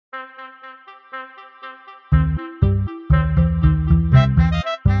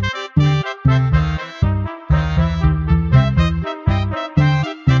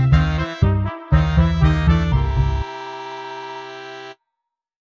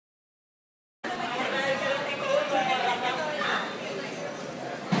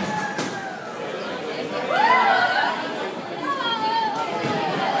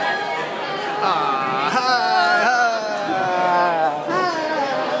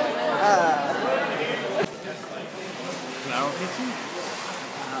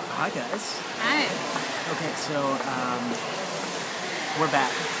Hi guys. Hi. Okay, so we're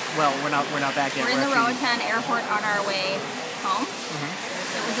back. Well, we're not back yet. We're in the Roata airport on our way home.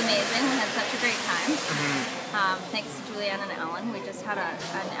 It was amazing. We had such a great time. Thanks to Julianne and Ellen. We just had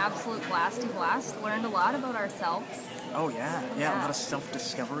an absolute blast. Learned a lot about ourselves. Oh yeah, a lot of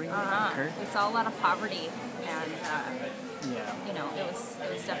self-discovery occurred. We saw a lot of poverty, and Yeah. you know, it was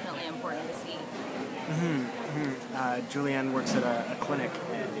definitely important to see. Julianne works at a clinic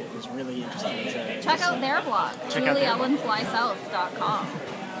and it was really interesting to Check out their blog, juliellenflysouth.com.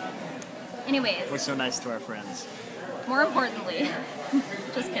 Anyways, We're so nice to our friends. more importantly,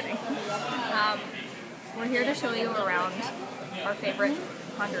 just kidding. We're here to show you around our favorite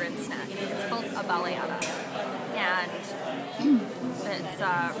Honduran snack. It's called a baleada, and it's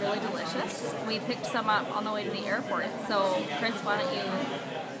really delicious. We picked some up on the way to the airport. So, Chris, why don't you?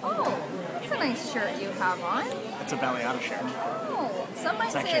 Oh, that's a nice shirt you have on. It's a baleada shirt. Oh, some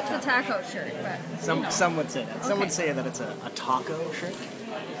might say it's a taco shirt, but Some would say that. Some Okay. would say that it's a taco shirt.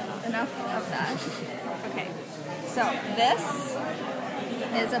 Enough of that. Okay, so this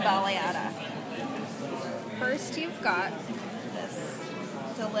is a baleada. First, you've got this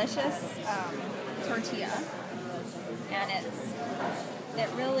delicious tortilla, and it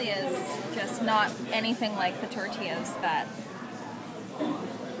really is just not anything like the tortillas that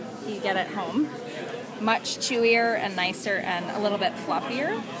you get at home. Much chewier and nicer and a little bit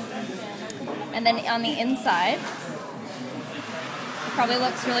fluffier. And then on the inside, it probably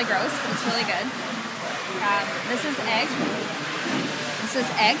looks really gross, but it's really good. This is egg. This is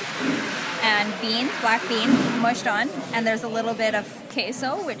egg and bean, black bean, mushed on, and there's a little bit of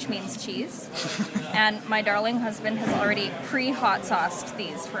queso, which means cheese. And my darling husband has already pre-hot sauced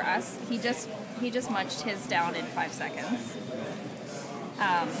these for us. He just munched his down in 5 seconds.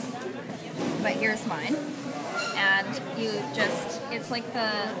 But here's mine. And it's like the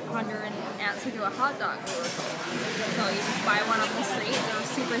Honduran answer to a hot dog. So you just buy one on the street. They're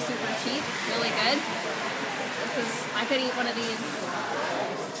super, super cheap, really good. I could eat one of these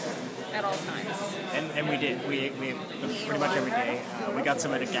at all times. And we did. We ate pretty much every day. We got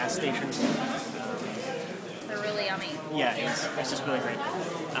some at a gas station. They're really yummy. Yeah, it was just really great.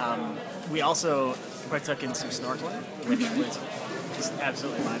 We also partook in some snorkeling, which was just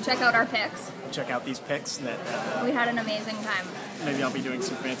absolutely fun. Check out our pics. Check out these pics that We had an amazing time. maybe I'll be doing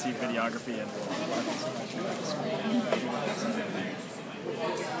some fancy videography and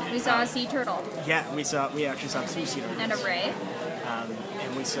We saw a sea turtle yeah, we actually saw 2 sea turtles. and a ray.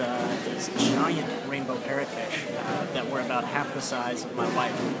 And we saw these giant rainbow parrotfish that were about half the size of my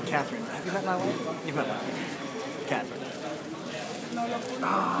wife, Catherine. Have you met my wife? You've met my wife, Catherine.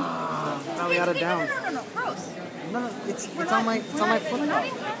 Ah, baleada down. No, gross. No, it's on my We're not foot. in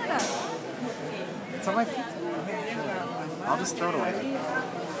Canada. It's on my foot. I'll just throw it away.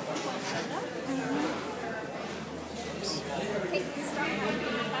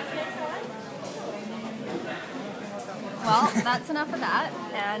 Well, that's enough of that,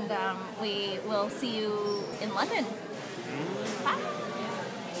 and we will see you in London. Bye.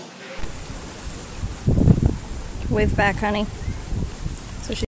 Wave back, honey.